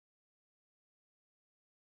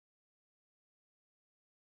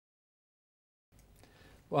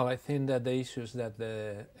Well, I think that the issues that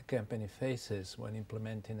the company faces when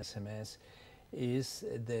implementing SMS is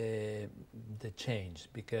the change,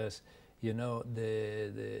 because you know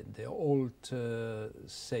the old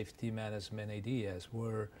safety management ideas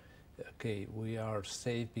were, okay, we are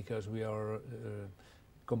safe because we are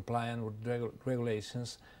compliant with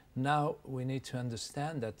regulations. Now we need to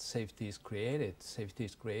understand that safety is created. Safety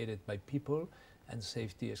is created by people, and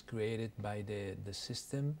safety is created by the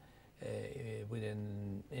system with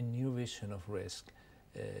a new vision of risk.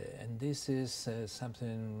 And this is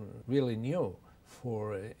something really new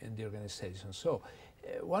for in the organization. So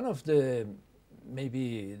one of the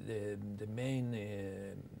maybe the main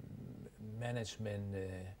management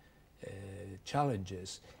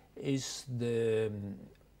challenges is the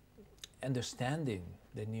understanding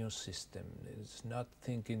the new system. It's not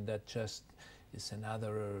thinking that just it's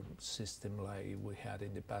another system like we had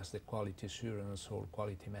in the past, the quality assurance or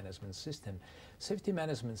quality management system. Safety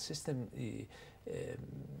management system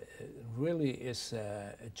really is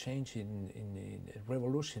a change in a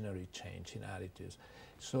revolutionary change in attitudes.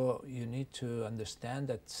 So you need to understand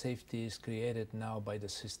that safety is created now by the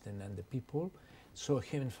system and the people. So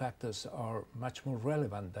human factors are much more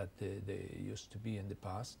relevant than they used to be in the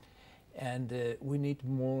past. And we need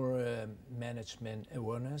more management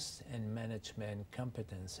awareness and management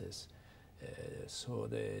competences. So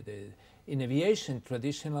in aviation,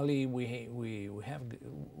 traditionally we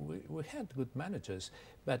had good managers,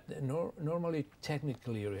 but normally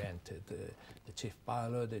technically oriented. The chief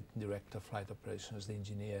pilot, the director of flight operations, the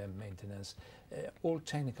engineer, maintenance, all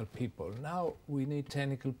technical people. Now we need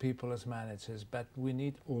technical people as managers, but we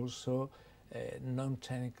need also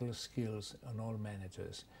non-technical skills on all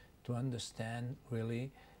managers to understand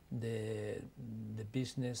really the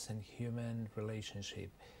business and human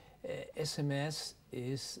relationship. SMS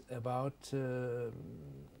is about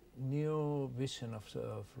new vision of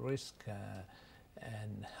risk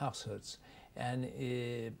and hazards, and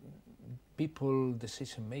people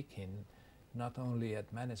decision making, not only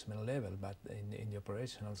at management level but in the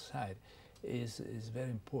operational side, is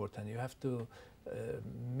very important. You have to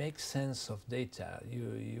make sense of data.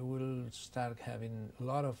 You will start having a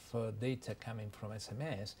lot of data coming from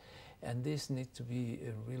SMS, and this needs to be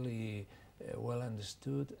really well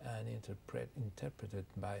understood and interpreted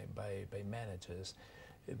by managers.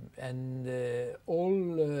 And all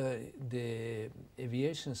the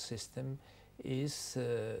aviation system is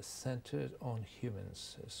centered on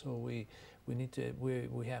humans. So we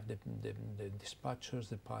have the dispatchers,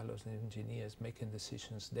 the pilots, the engineers making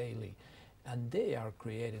decisions daily, and they are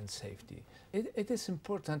creating safety. It is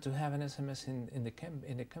important to have an SMS in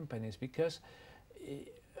the companies, because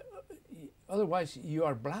otherwise you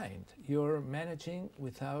are blind. You're managing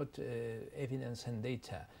without evidence and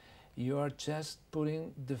data. You are just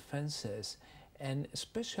putting defenses, and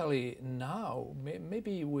especially now,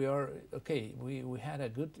 maybe we are okay. We had a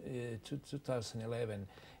good 2011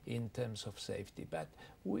 in terms of safety, but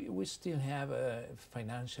we still have a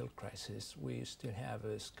financial crisis. We still have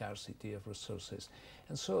a scarcity of resources,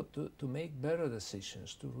 and so to make better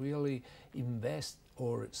decisions, to really invest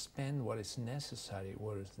or spend what is necessary,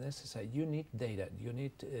 you need data. You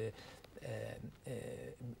need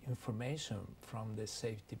information from the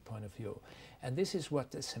safety point of view, and this is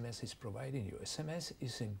what SMS is providing you. SMS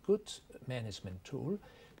is a good management tool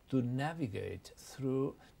to navigate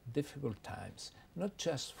through difficult times, not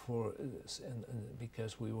just for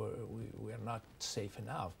because we are not safe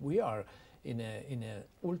enough. We are in a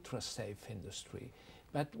ultra safe industry,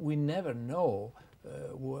 but we never know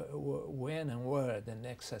when and where the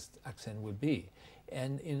next accident will be.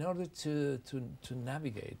 And in order to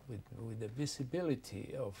navigate with the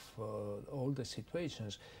visibility of all the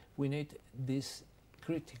situations, we need this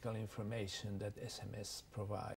critical information that SMS provides.